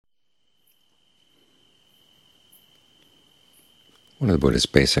One of the Buddha's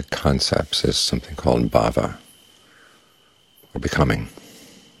basic concepts is something called bhava, or becoming.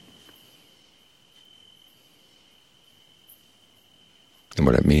 And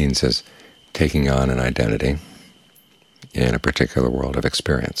what it means is taking on an identity in a particular world of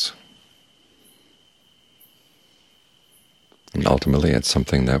experience. And ultimately it's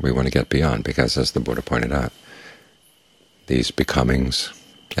something that we want to get beyond, because as the Buddha pointed out, these becomings,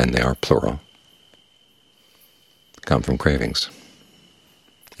 and they are plural, come from cravings.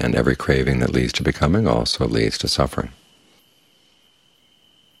 And every craving that leads to becoming also leads to suffering.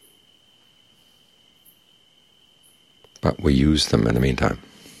 But we use them in the meantime.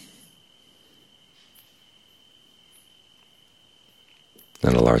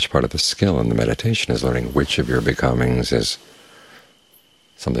 And a large part of the skill in the meditation is learning which of your becomings is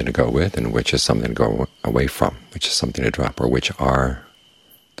something to go with and which is something to go away from, which is something to drop, or which are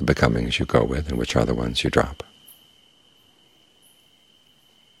the becomings you go with and which are the ones you drop.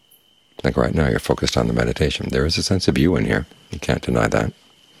 Like right now you're focused on the meditation. There is a sense of you in here. You can't deny that.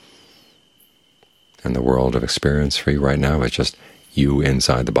 And the world of experience for you right now is just you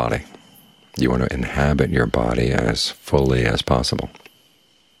inside the body. You want to inhabit your body as fully as possible.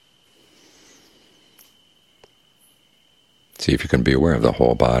 See if you can be aware of the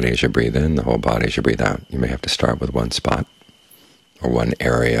whole body as you breathe in, the whole body as you breathe out. You may have to start with one spot or one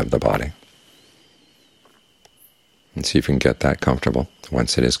area of the body. And see if you can get that comfortable.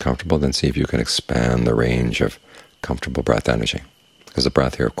 Once it is comfortable, then see if you can expand the range of comfortable breath energy. Because the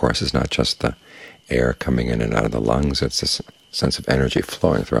breath here, of course, is not just the air coming in and out of the lungs, it's this sense of energy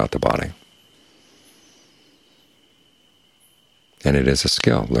flowing throughout the body. And it is a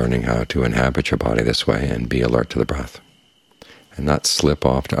skill, learning how to inhabit your body this way and be alert to the breath, and not slip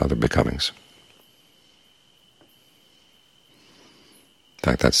off to other becomings. In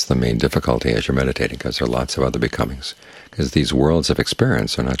fact, that's the main difficulty as you're meditating, because there are lots of other becomings. Because these worlds of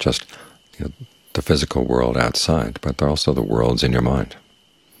experience are not just the physical world outside, but they're also the worlds in your mind.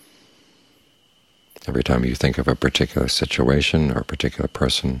 Every time you think of a particular situation or a particular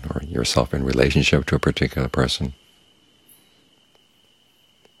person, or yourself in relationship to a particular person,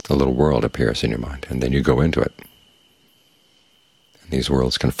 a little world appears in your mind, and then you go into it. And these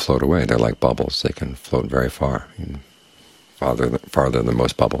worlds can float away. They're like bubbles. They can float very far. Farther than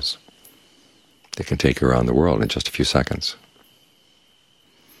most bubbles. They can take you around the world in just a few seconds.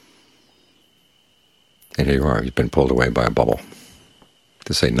 And here you are, you've been pulled away by a bubble,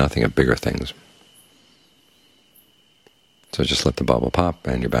 to say nothing of bigger things. So just let the bubble pop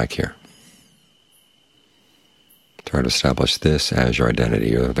and you're back here. Try to establish this as your identity.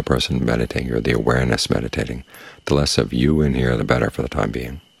 You're the person meditating, you're the awareness meditating. The less of you in here, the better for the time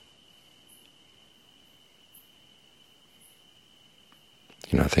being.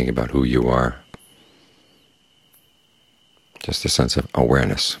 You're not thinking about who you are. Just a sense of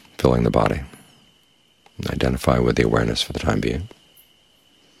awareness filling the body. And identify with the awareness for the time being.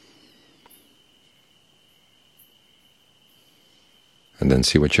 And then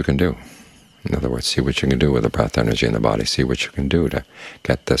see what you can do. In other words, see what you can do with the breath energy in the body. See what you can do to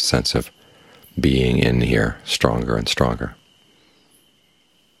get this sense of being in here stronger and stronger.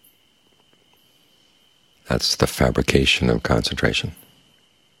 That's the fabrication of concentration.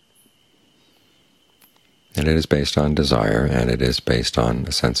 And it is based on desire, and it is based on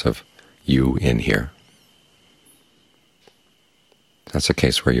a sense of you in here. That's a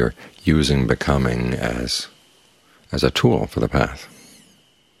case where you're using becoming as a tool for the path.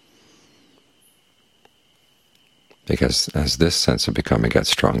 Because as this sense of becoming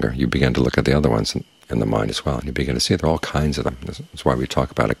gets stronger, you begin to look at the other ones in the mind as well, and you begin to see there are all kinds of them. That's why we talk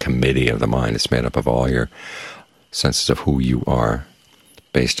about a committee of the mind. It's made up of all your senses of who you are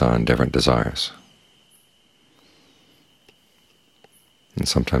based on different desires. And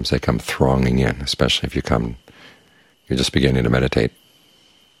sometimes they come thronging in, especially if you're just beginning to meditate.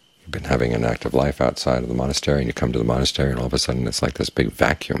 You've been having an active life outside of the monastery, and you come to the monastery, and all of a sudden it's like this big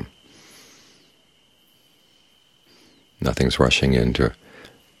vacuum. Nothing's rushing in to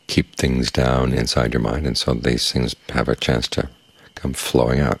keep things down inside your mind, and so these things have a chance to come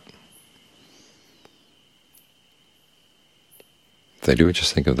flowing out. If they do,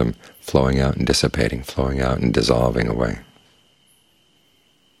 just think of them flowing out and dissipating, flowing out and dissolving away.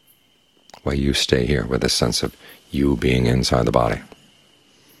 While you stay here with this sense of you being inside the body.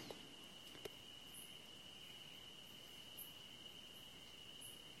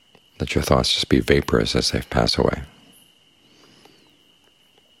 Let your thoughts just be vaporous as they pass away.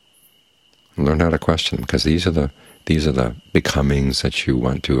 And learn how to question them, because these are the becomings that you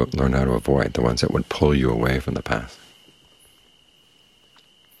want to learn how to avoid, the ones that would pull you away from the path.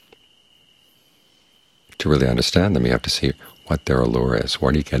 to really understand them, you have to see what their allure is.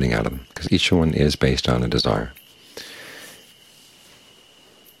 What are you getting out of them? Because each one is based on a desire.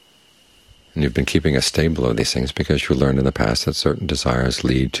 And you've been keeping a stable of these things because you learned in the past that certain desires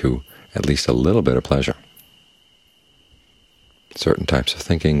lead to at least a little bit of pleasure. Certain types of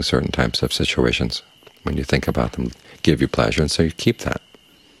thinking, certain types of situations, when you think about them, give you pleasure, and so you keep that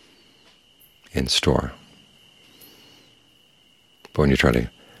in store. But when you try to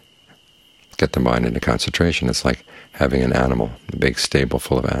get the mind into concentration, it's like having an animal, a big stable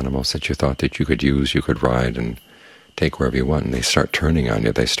full of animals that you thought that you could use, you could ride, and take wherever you want, and they start turning on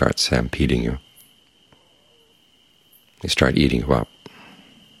you, they start stampeding you. They start eating you up.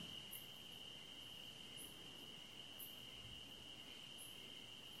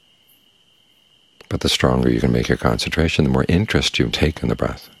 But the stronger you can make your concentration, the more interest you take in the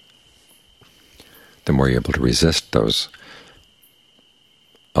breath, the more you're able to resist those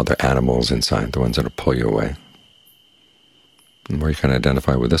other animals inside, the ones that will pull you away. The more you can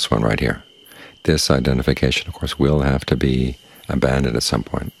identify with this one right here. This identification, of course, will have to be abandoned at some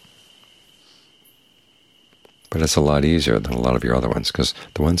point. But it's a lot easier than a lot of your other ones, because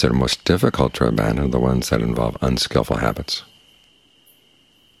the ones that are most difficult to abandon are the ones that involve unskillful habits.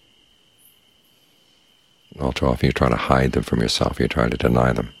 All too often you try to hide them from yourself, you try to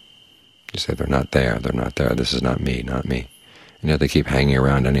deny them. You say, they're not there, this is not me, not me. And yet they keep hanging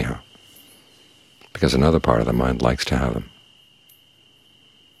around anyhow, because another part of the mind likes to have them.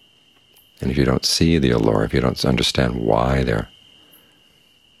 And if you don't see the allure, if you don't understand why they're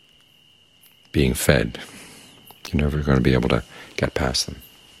being fed, you're never going to be able to get past them,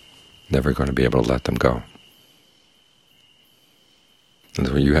 never going to be able to let them go. And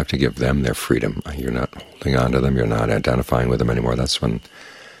so you have to give them their freedom. You're not holding on to them, you're not identifying with them anymore. That's when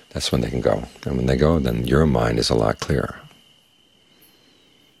they can go. And when they go, then your mind is a lot clearer.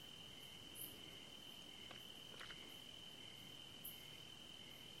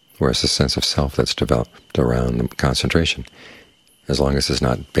 Whereas the sense of self that's developed around concentration, as long as it's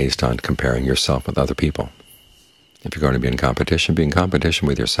not based on comparing yourself with other people. If you're going to be in competition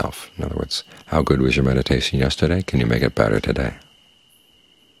with yourself. In other words, how good was your meditation yesterday? Can you make it better today?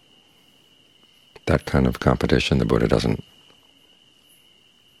 That kind of competition the Buddha doesn't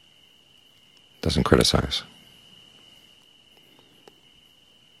criticize.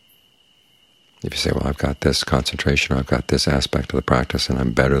 If you say, well, I've got this concentration, or I've got this aspect of the practice, and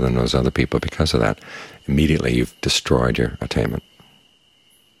I'm better than those other people because of that, immediately you've destroyed your attainment.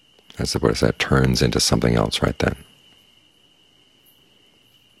 As the Buddha said, it turns into something else right then.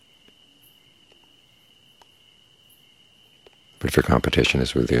 But if your competition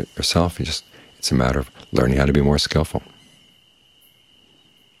is with yourself, it's a matter of learning how to be more skillful.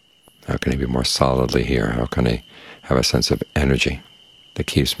 How can I be more solidly here? How can I have a sense of energy that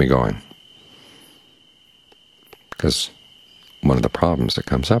keeps me going? Because one of the problems that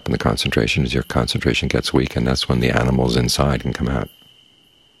comes up in the concentration is your concentration gets weak, and that's when the animals inside can come out.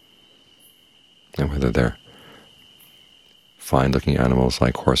 And whether they're fine-looking animals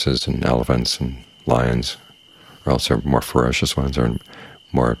like horses and elephants and lions, or else they're more ferocious ones, or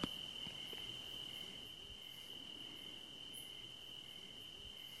more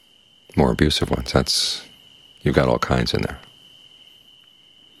abusive ones. You've got all kinds in there.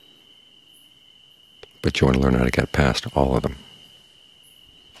 But you want to learn how to get past all of them.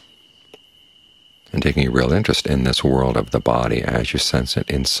 And taking a real interest in this world of the body as you sense it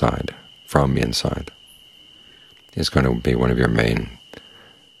inside, from inside, is going to be one of your main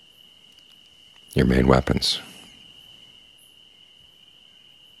weapons.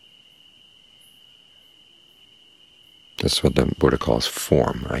 That's what the Buddha calls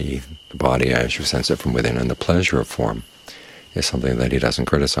form, i.e. the body as you sense it from within. And the pleasure of form is something that he doesn't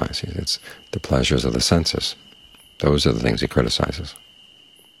criticize. It's the pleasures of the senses. Those are the things he criticizes.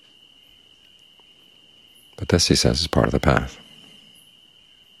 But this, he says, is part of the path.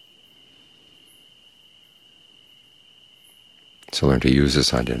 So learn to use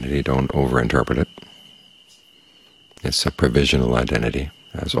this identity. Don't overinterpret it. It's a provisional identity,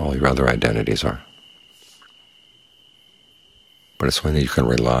 as all your other identities are. But it's one that you can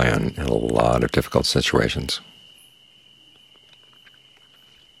rely on in a lot of difficult situations.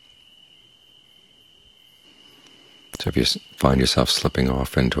 So if you find yourself slipping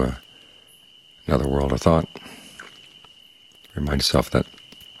off into another world of thought, remind yourself that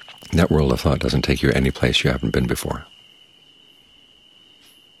that world of thought doesn't take you any place you haven't been before.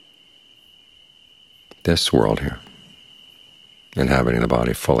 This world here, inhabiting the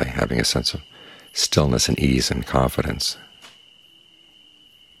body fully, having a sense of stillness and ease and confidence,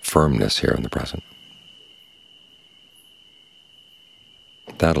 firmness here in the present,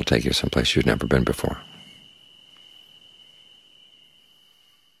 that'll take you someplace you've never been before.